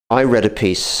I read a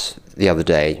piece the other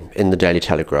day in the Daily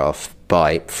Telegraph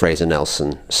by Fraser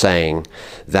Nelson saying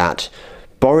that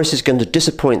Boris is going to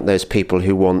disappoint those people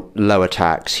who want lower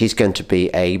tax. He's going to be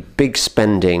a big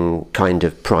spending kind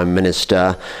of prime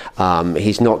minister.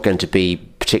 He's not going to be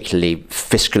particularly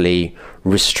fiscally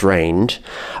restrained.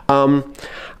 And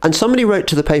somebody wrote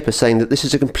to the paper saying that this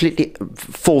is a completely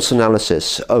false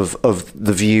analysis of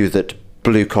the view that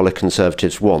blue-collar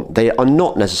Conservatives want. They are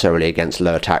not necessarily against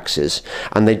lower taxes,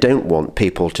 and they don't want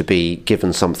people to be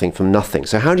given something from nothing.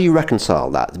 So how do you reconcile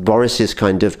that? Boris's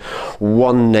kind of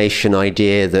one nation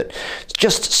idea that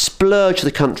just splurge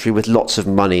the country with lots of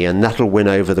money and that'll win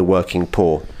over the working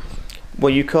poor.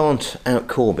 Well, you can't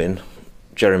out-Corbyn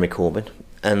Jeremy Corbyn,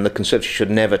 and the Conservatives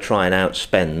should never try and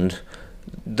outspend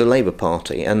the Labour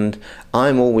Party, and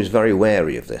I'm always very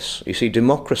wary of this. You see,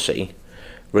 democracy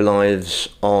relies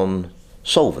on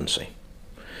solvency.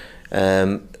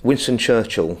 Winston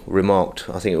Churchill remarked,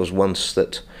 I think it was once,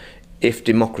 that if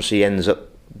democracy ends up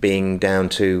being down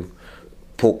to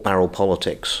pork barrel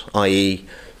politics, i.e.,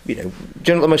 you know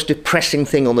the most depressing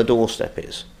thing on the doorstep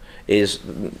is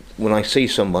when I see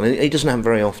someone, and it doesn't happen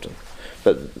very often,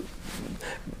 but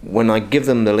when I give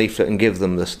them the leaflet and give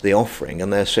them the offering,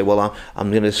 and they say, well,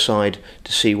 I'm going to decide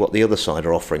to see what the other side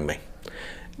are offering me.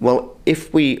 Well,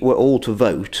 if we were all to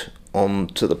vote on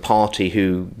to the party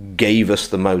who gave us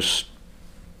the most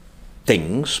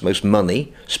things, most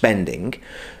money, spending,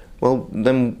 well,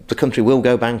 then the country will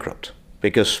go bankrupt,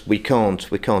 because we can't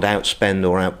outspend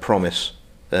or outpromise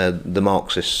the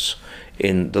Marxists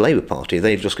in the Labour Party.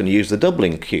 They're just going to use the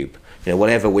Dublin cube. You know,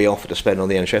 whatever we offer to spend on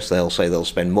the NHS, they'll say they'll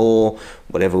spend more.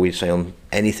 Whatever we say on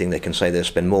anything, they can say they'll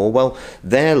spend more. Well,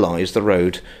 there lies the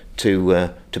road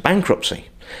to bankruptcy.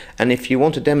 And if you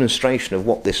want a demonstration of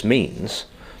what this means,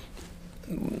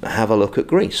 have a look at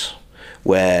Greece,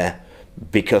 where,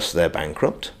 because they're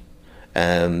bankrupt,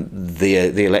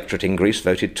 the electorate in Greece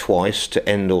voted twice to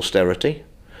end austerity,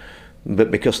 but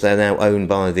because they're now owned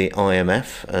by the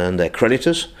IMF and their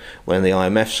creditors, when the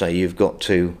IMF say you've got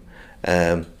to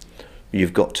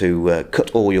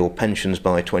cut all your pensions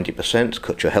by 20%,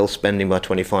 cut your health spending by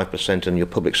 25%, and your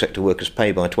public sector workers'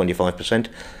 pay by 25%.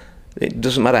 It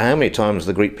doesn't matter how many times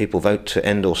the Greek people vote to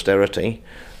end austerity,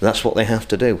 that's what they have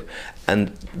to do.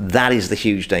 And that is the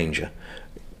huge danger.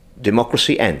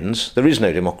 Democracy ends. There is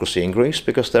no democracy in Greece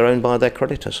because they're owned by their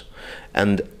creditors.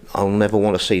 And I'll never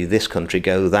want to see this country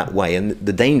go that way. And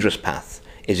the dangerous path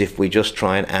is if we just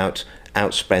try and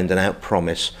outspend and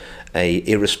outpromise a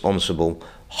irresponsible,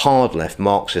 hard-left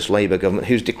Marxist Labour government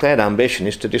whose declared ambition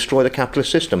is to destroy the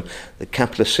capitalist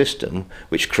system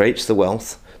which creates the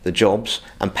wealth, the jobs,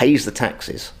 and pays the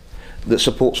taxes that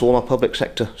supports all our public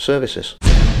sector services.